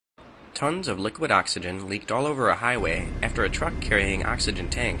Tons of liquid oxygen leaked all over a highway after a truck carrying oxygen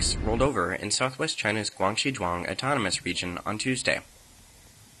tanks rolled over in southwest China's Guangxi Autonomous Region on Tuesday.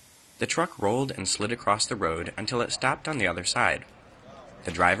 The truck rolled and slid across the road until it stopped on the other side.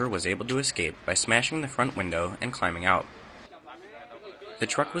 The driver was able to escape by smashing the front window and climbing out. The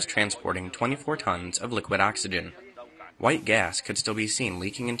truck was transporting 24 tons of liquid oxygen. White gas could still be seen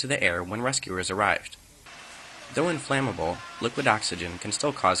leaking into the air when rescuers arrived. Though inflammable, liquid oxygen can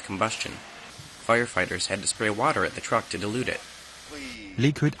still cause combustion. Firefighters had to spray water at the truck to dilute it.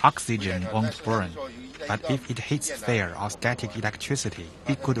 Liquid oxygen won't burn, but if it hits fire or static electricity,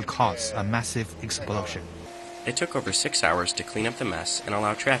 it could cause a massive explosion. It took over 6 hours to clean up the mess and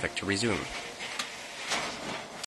allow traffic to resume.